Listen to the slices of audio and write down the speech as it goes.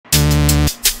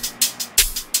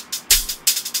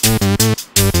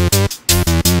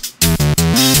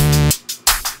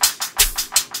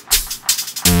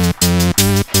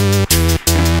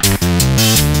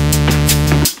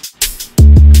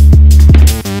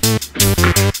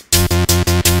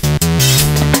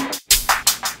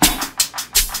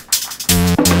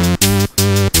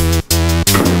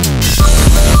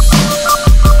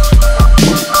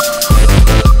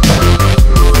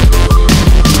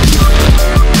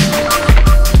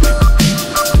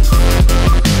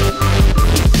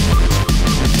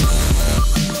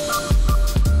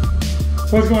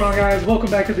going on, guys?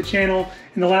 Welcome back to the channel.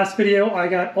 In the last video, I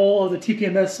got all of the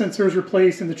TPMS sensors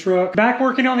replaced in the truck. Back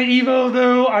working on the EVO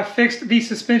though, I fixed the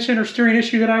suspension or steering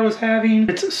issue that I was having.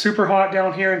 It's super hot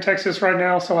down here in Texas right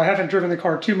now, so I haven't driven the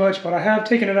car too much, but I have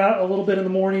taken it out a little bit in the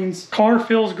mornings. Car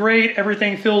feels great,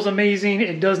 everything feels amazing.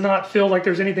 It does not feel like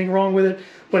there's anything wrong with it,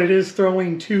 but it is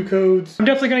throwing 2 codes. I'm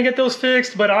definitely gonna get those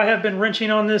fixed, but I have been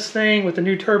wrenching on this thing with the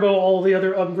new turbo, all the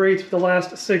other upgrades for the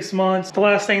last 6 months. The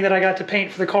last thing that I got to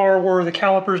paint for the car were the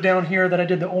calipers down here that I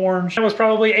did the orange. That was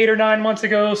probably 8 or 9 months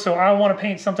ago, so I wanna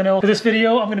paint something else. For this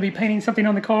video, I'm gonna be painting something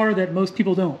on the car that most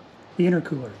people don't, the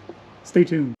intercooler. Stay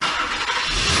tuned.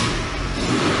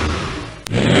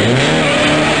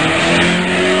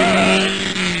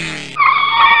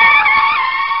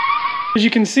 As you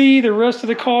can see, the rest of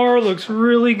the car looks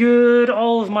really good.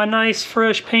 All of my nice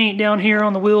fresh paint down here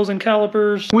on the wheels and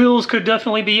calipers. Wheels could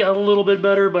definitely be a little bit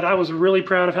better, but I was really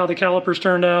proud of how the calipers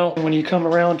turned out. When you come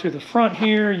around to the front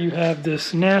here, you have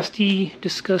this nasty,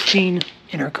 disgusting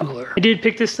intercooler. I did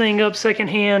pick this thing up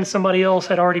secondhand. Somebody else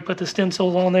had already put the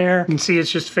stencils on there. You can see it's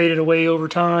just faded away over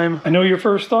time. I know your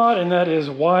first thought, and that is,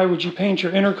 why would you paint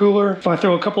your intercooler? If I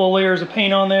throw a couple of layers of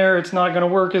paint on there, it's not gonna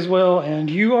work as well, and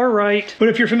you are right. But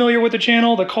if you're familiar with the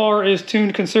channel, the car is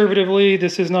tuned conservatively.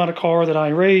 This is not a car that I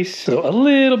race, so a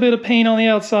little bit of paint on the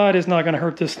outside is not gonna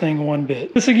hurt this thing one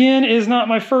bit. This again is not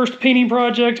my first painting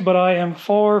project, but I am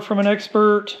far from an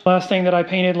expert. Last thing that I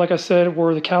painted, like I said,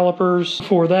 were the calipers.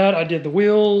 Before that, I did the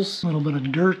wheels, a little bit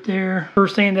of dirt there.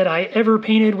 First thing that I ever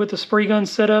painted with the spray gun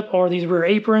setup are these rear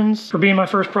aprons. For being my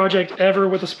first project ever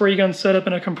with a spray gun setup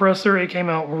and a compressor, it came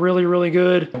out really, really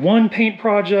good. One paint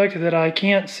project that I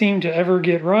can't seem to ever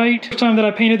get right. First time that I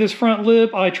painted this front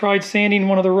lip, I tried sanding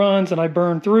one of the runs and I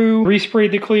burned through. Resprayed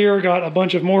the clear, got a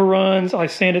bunch of more runs. I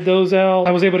sanded those out.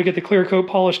 I was able to get the clear coat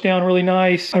polished down really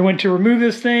nice. I went to remove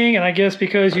this thing, and I guess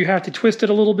because you have to twist it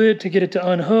a little bit to get it to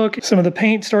unhook, some of the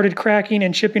paint started cracking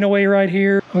and chipping away right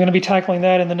here. I'm going to be tackling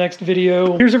that in the next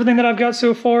video. Here's everything that I've got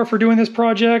so far for doing this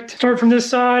project. Start from this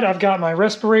side, I've got my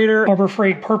respirator, Harbor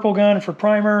Freight purple gun for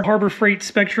primer, Harbor Freight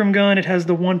Spectrum gun. It has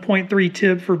the 1.3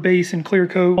 tip for base and clear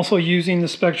coat. Also using the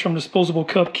Spectrum disposable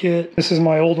cup kit. This is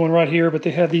my old one right here, but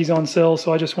they had these on sale,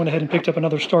 so I just went ahead and picked up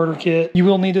another starter kit. You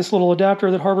will need this little adapter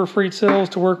that Harbor Freight sells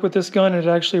to work with this gun, and it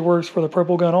actually works for the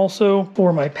purple gun also.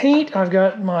 For my paint, I've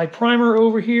got my primer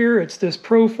over here. It's this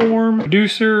Proform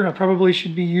reducer. I probably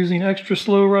should be using extra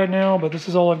slow right now, but this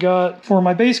is all I've got. For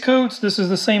my base coats, this is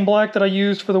the same black that I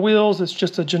used for the wheels. It's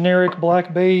just a generic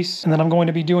black base. And then I'm going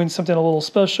to be doing something a little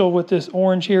special with this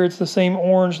orange here. It's the same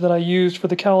orange that I used for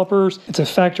the calipers. It's a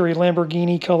factory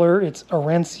Lamborghini color. It's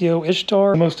Arancio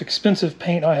Ishtar, the most expensive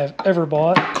paint I have ever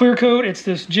bought. Clear coat, it's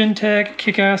this Gentech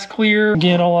Kick-Ass Clear.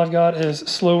 Again, all I've got is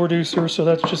slow reducer, so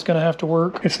that's just gonna have to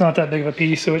work. It's not that big of a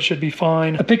piece, so it should be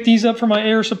fine. I picked these up for my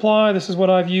air supply. This is what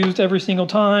I've used every single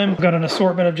time. I've got an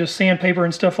assortment of just sandpaper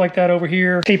and stuff like that over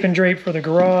here. Tape and Drape for the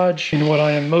garage. And what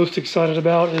I am most excited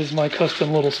about is my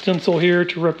custom little stencil here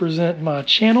to represent my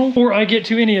channel. Before I get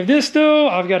to any of this though,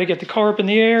 I've got to get the car up in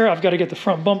the air. I've got to get the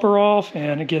front bumper off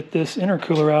and get this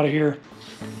intercooler out of here.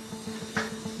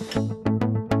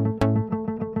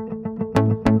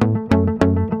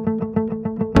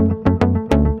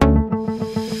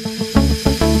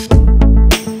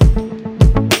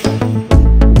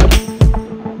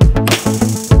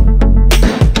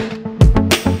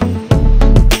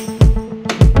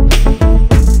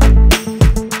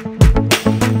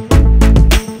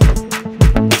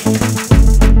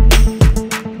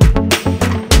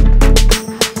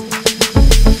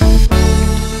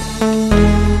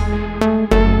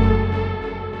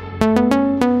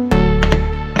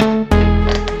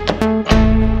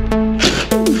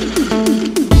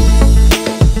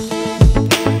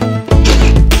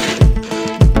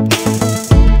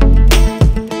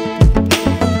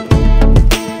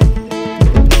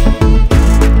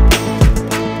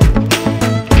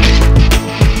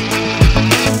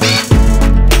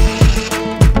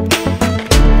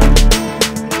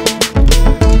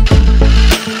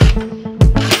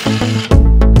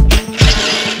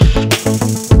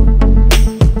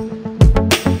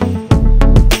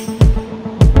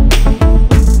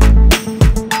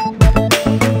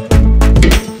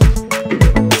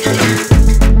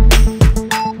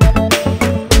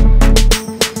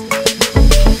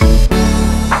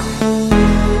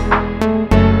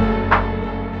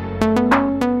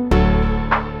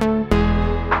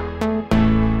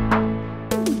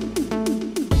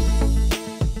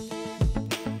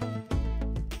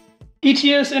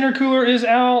 ETS intercooler is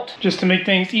out. Just to make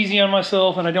things easy on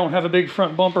myself and I don't have a big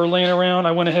front bumper laying around,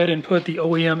 I went ahead and put the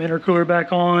OEM intercooler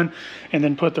back on and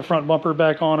then put the front bumper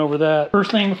back on over that.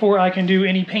 First thing before I can do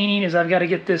any painting is I've got to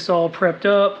get this all prepped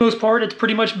up. For the most part, it's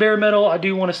pretty much bare metal. I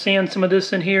do want to sand some of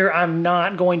this in here. I'm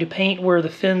not going to paint where the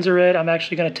fins are at. I'm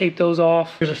actually going to tape those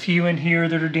off. There's a few in here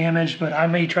that are damaged, but I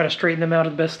may try to straighten them out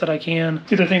the best that I can.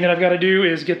 The other thing that I've got to do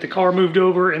is get the car moved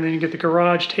over and then get the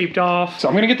garage taped off. So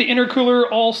I'm going to get the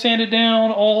intercooler all sanded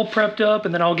down, all prepped up,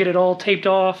 and then I'll get it all taped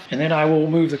off. And then I will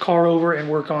move the car over and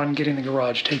work on getting the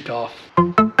garage taped off.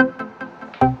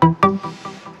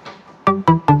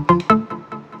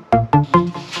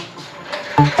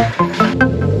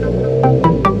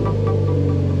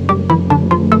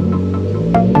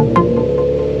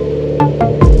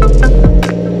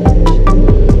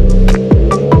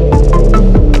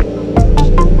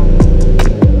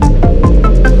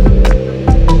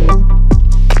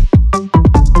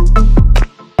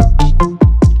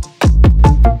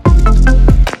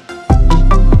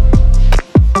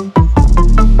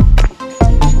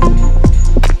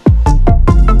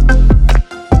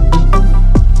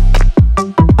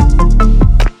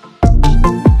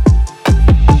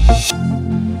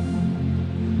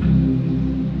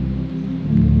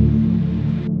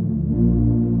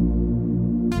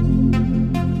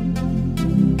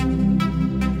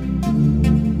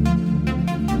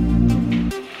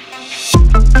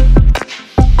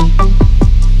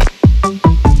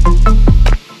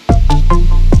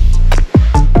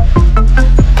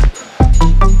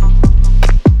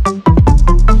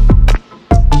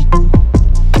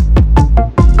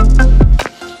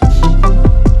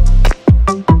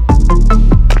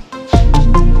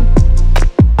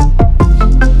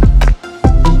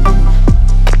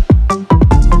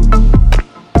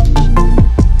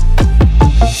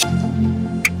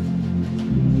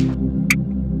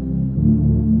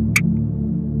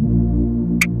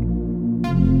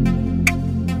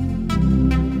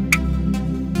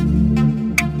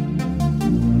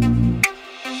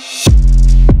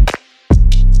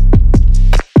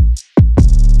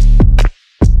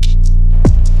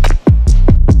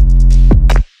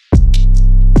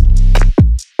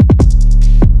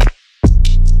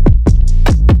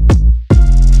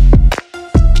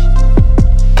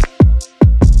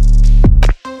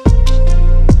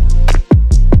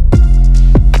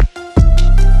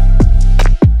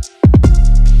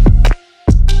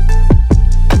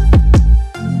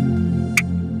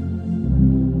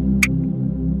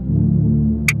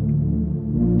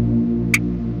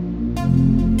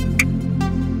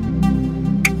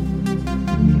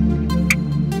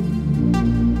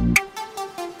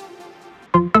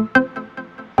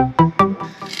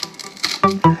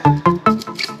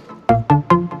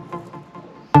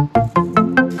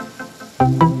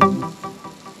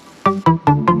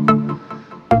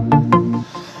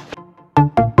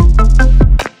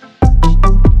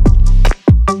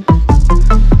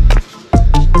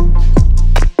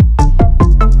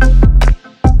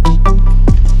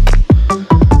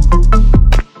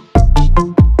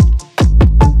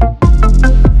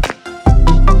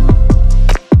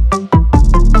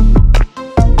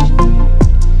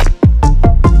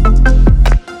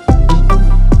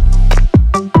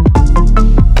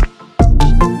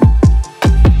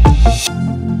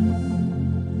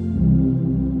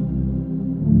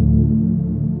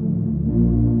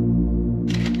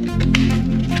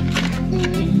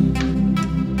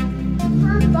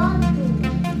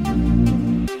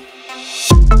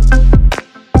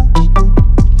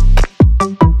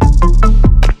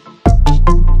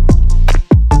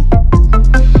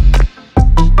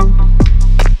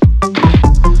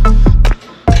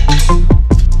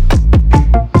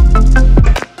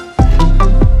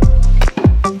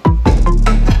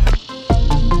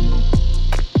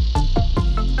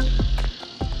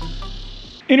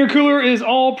 Intercooler is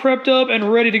all prepped up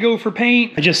and ready to go for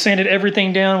paint. I just sanded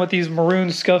everything down with these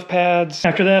maroon scuff pads.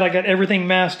 After that, I got everything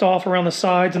masked off around the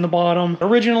sides and the bottom.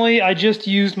 Originally, I just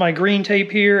used my green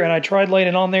tape here and I tried laying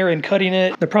it on there and cutting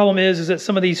it. The problem is that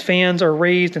some of these fans are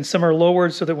raised and some are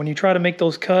lowered so that when you try to make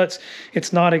those cuts,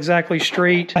 it's not exactly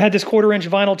straight. I had this 1/4-inch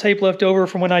vinyl tape left over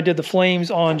from when I did the flames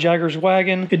on Jagger's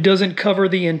wagon. It doesn't cover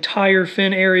the entire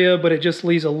fin area, but it just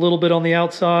leaves a little bit on the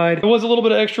outside. It was a little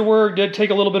bit of extra work, did take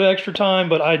a little bit of extra time,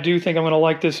 but I do think I'm gonna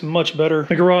like this much better.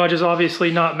 The garage is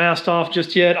obviously not masked off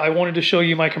just yet. I wanted to show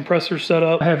you my compressor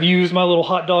setup. I have used my little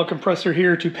hot dog compressor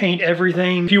here to paint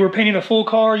everything. If you were painting a full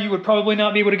car, you would probably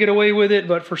not be able to get away with it,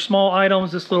 but for small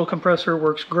items, this little compressor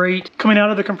works great. Coming out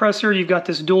of the compressor, you've got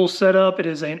this dual setup. It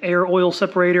is an air oil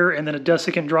separator and then a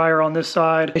desiccant dryer on this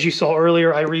side. As you saw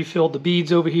earlier, I refilled the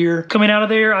beads over here. Coming out of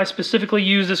there, I specifically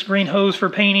use this green hose for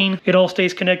painting. It all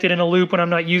stays connected in a loop when I'm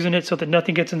not using it so that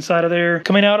nothing gets inside of there.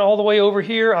 Coming out all the way over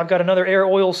here, I've got another air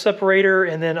oil separator,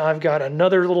 and then I've got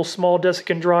another little small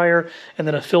desiccant dryer, and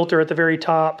then a filter at the very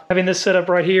top. Having this set up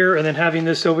right here, and then having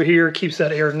this over here keeps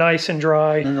that air nice and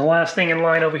dry. And the last thing in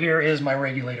line over here is my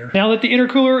regulator. Now that the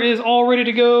intercooler is all ready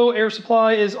to go, air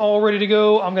supply is all ready to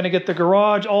go, I'm gonna get the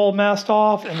garage all masked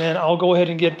off, and then I'll go ahead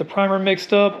and get the primer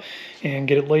mixed up and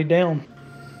get it laid down.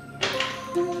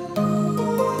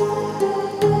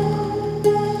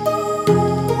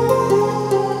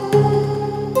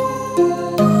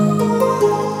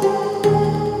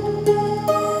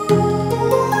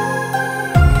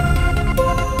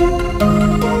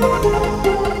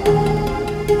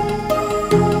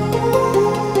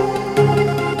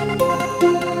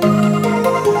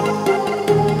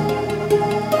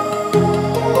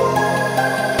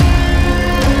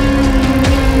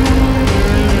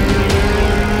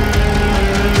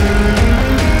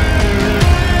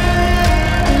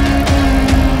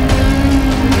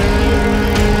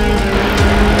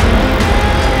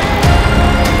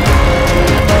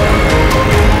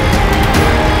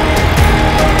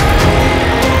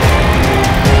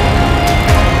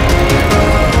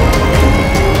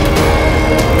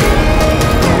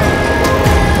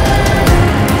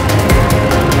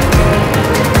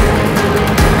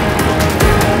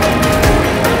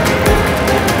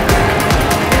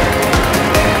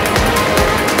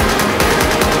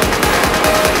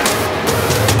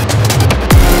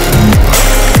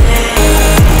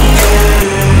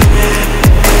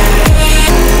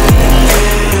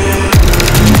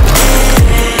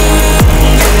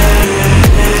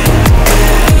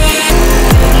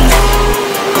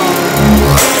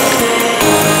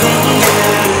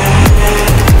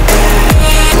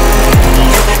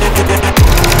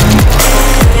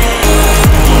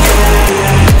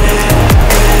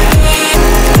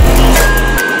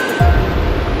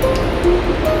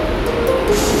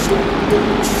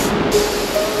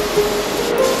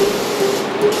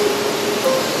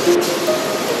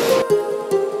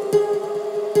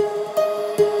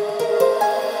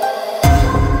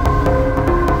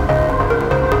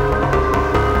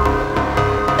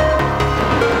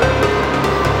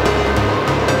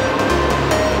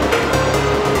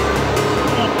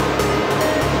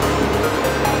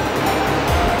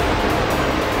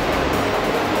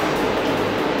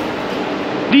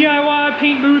 DIY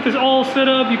paint booth is all set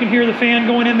up. You can hear the fan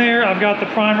going in there. I've got the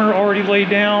primer already laid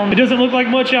down. It doesn't look like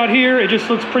much out here. It just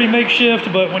looks pretty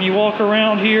makeshift, but when you walk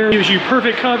around here, it gives you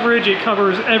perfect coverage. It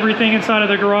covers everything inside of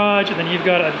the garage, and then you've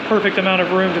got a perfect amount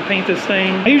of room to paint this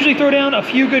thing. I usually throw down a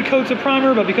few good coats of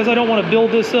primer, but because I don't want to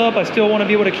build this up, I still want to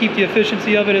be able to keep the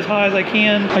efficiency of it as high as I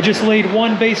can. I just laid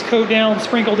one base coat down,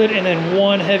 sprinkled it, and then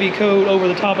one heavy coat over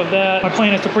the top of that. My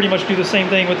plan is to pretty much do the same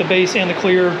thing with the base and the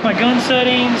clear. My gun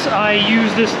settings, I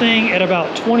use this thing at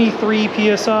about 23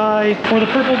 PSI. For the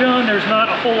purple gun, there's not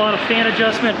a whole lot of fan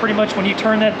adjustment. Pretty much when you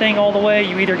turn that thing all the way,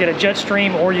 you either get a jet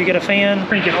stream or you get a fan.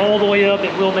 Crank it all the way up,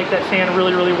 it will make that fan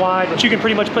really, really wide. But you can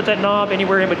pretty much put that knob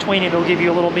anywhere in between and it'll give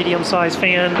you a little medium-sized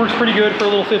fan. Works pretty good for a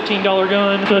little $15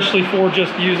 gun, especially for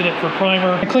just using it for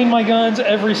primer. I clean my guns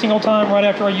every single time right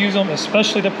after I use them,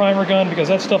 especially the primer gun, because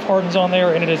that stuff hardens on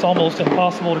there and it is almost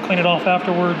impossible to clean it off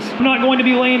afterwards. I'm not going to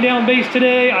be laying down base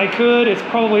today. I could. It's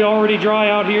probably already dry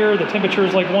out here. The temperature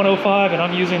is like 105 and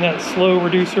I'm using that slow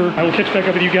reducer. I will catch back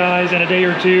up with you guys in a day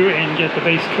or two and get the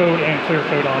base coat and clear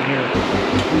coat on here.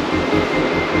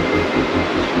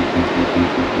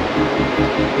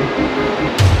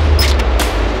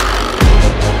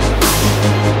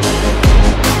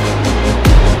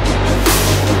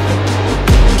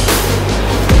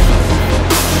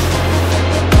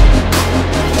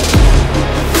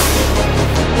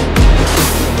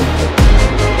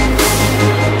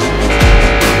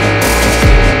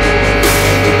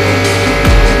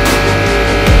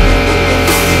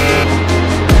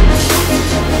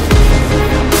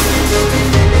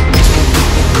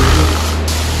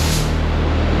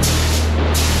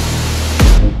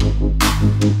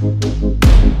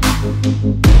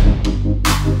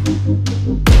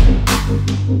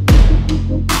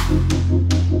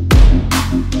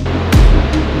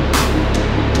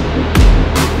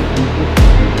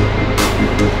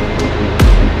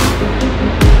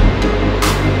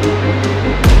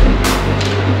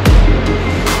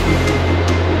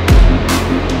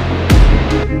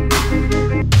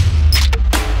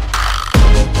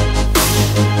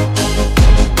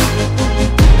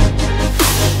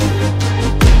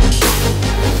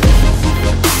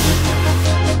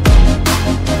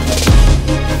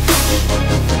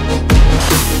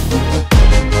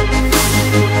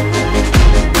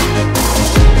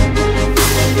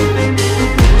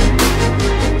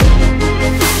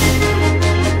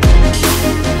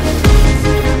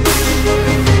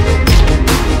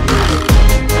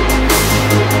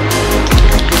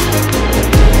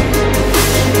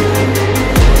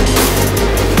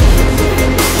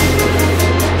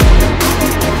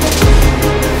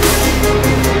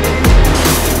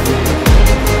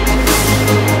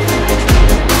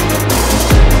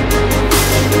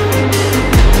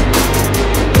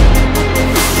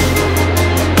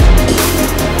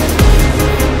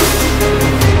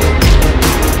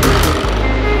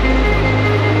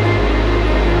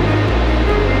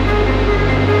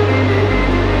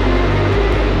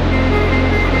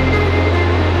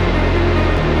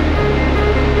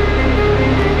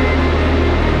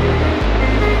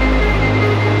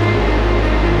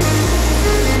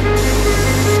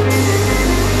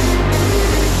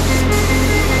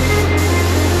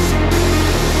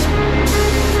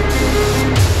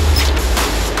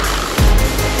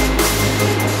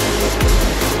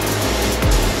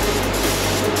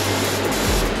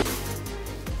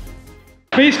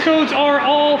 car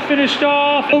all finished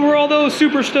off. Overall though,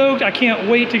 super stoked. I can't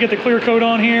wait to get the clear coat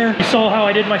on here. You saw how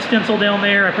I did my stencil down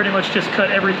there. I pretty much just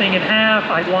cut everything in half.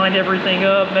 I lined everything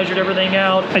up, measured everything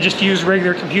out. I just used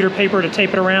regular computer paper to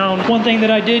tape it around. One thing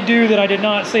that I did do that I did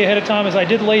not say ahead of time is I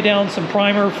did lay down some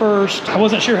primer first. I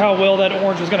wasn't sure how well that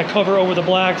orange was going to cover over the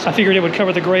blacks. I figured it would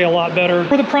cover the gray a lot better.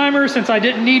 For the primer, since I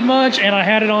didn't need much and I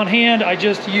had it on hand, I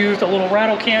just used a little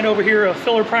rattle can over here of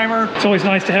filler primer. It's always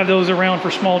nice to have those around for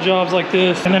small jobs like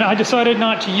this. And then I decided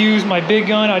not to use my big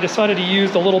gun. I decided to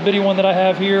use the little bitty one that I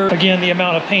have here. Again, the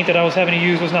amount of paint that I was having to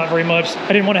use was not very much. I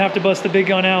didn't want to have to bust the big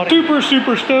gun out. Super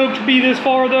stoked to be this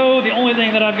far though. The only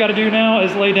thing that I've got to do now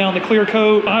is lay down the clear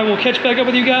coat. I will catch back up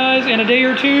with you guys in a day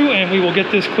or two and we will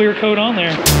get this clear coat on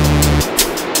there.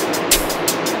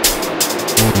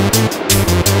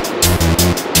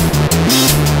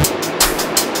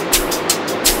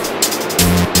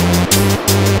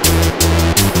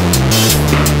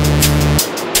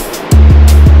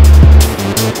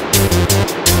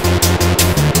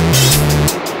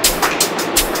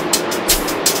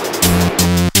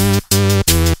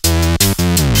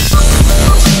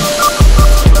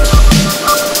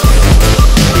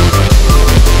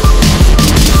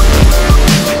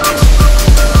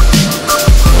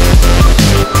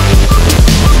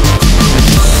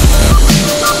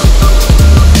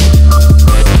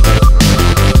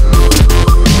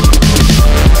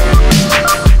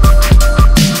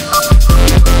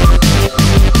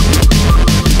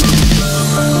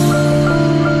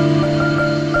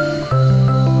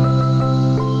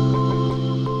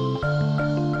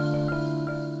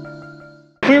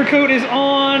 Clear coat is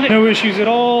on, no issues at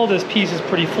all. This piece is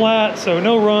pretty flat, so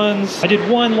no runs. I did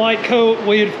one light coat,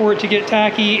 waited for it to get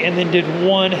tacky, and then did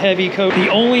one heavy coat. The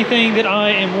only thing that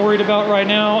I am worried about right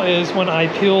now is when I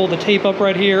peel the tape up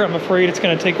right here, I'm afraid it's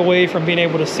gonna take away from being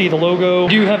able to see the logo. I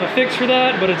do have a fix for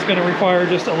that, but it's gonna require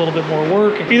just a little bit more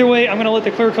work. Either way, I'm gonna let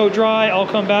the clear coat dry. I'll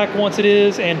come back once it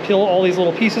is and peel all these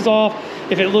little pieces off.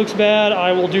 If it looks bad,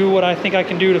 I will do what I think I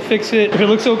can do to fix it. If it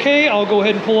looks okay, I'll go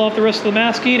ahead and pull off the rest of the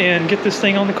masking and get this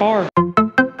thing on the car.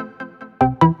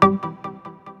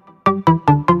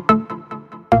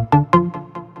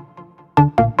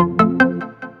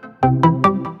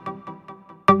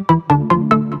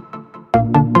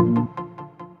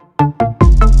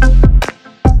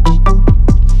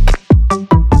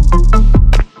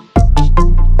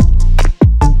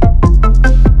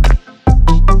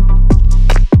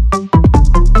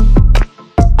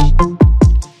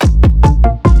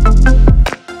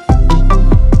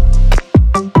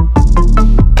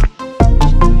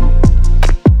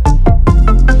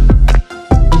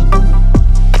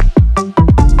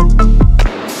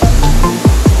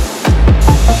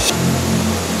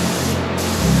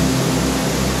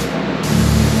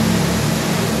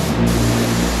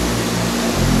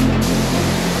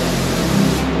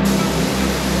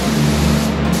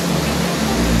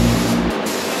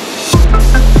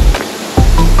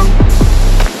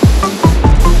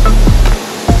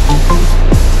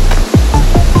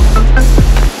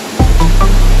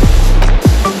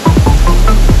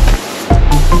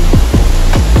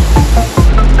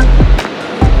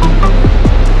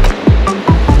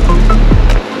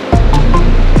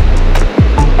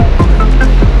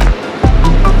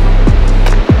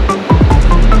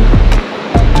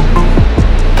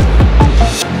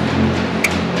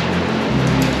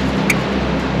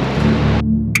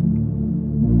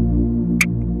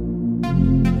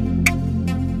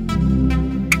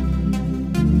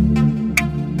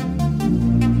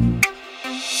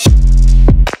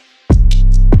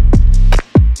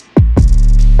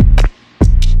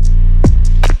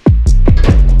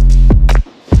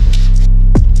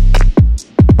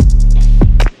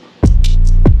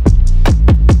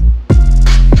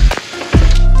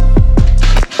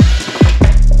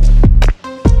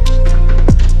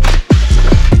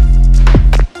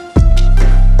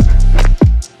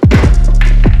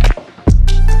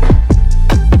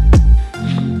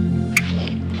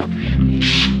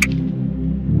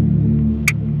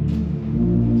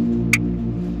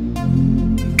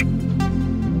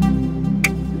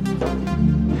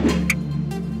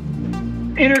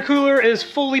 Intercooler is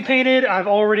fully painted. I've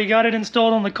already got it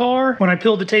installed on the car. When I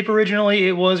peeled the tape originally,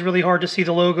 it was really hard to see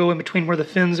the logo in between where the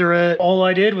fins are at. All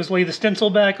I did was lay the stencil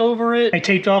back over it. I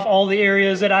taped off all the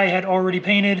areas that I had already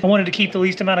painted. I wanted to keep the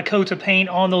least amount of coats of paint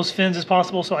on those fins as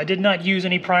possible, so I did not use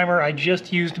any primer. I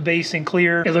just used base and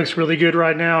clear. It looks really good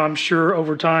right now. I'm sure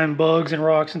over time bugs and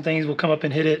rocks and things will come up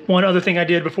and hit it. One other thing I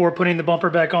did before putting the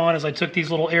bumper back on is I took these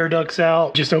little air ducts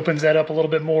out. Just opens that up a little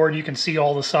bit more and you can see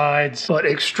all the sides. But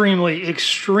extremely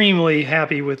extremely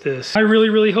happy with this. I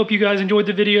really hope you guys enjoyed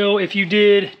the video. If you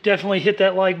did, definitely hit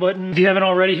that like button. If you haven't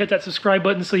already, hit that subscribe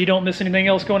button so you don't miss anything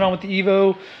else going on with the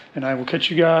EVO. And I will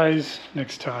catch you guys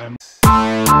next time.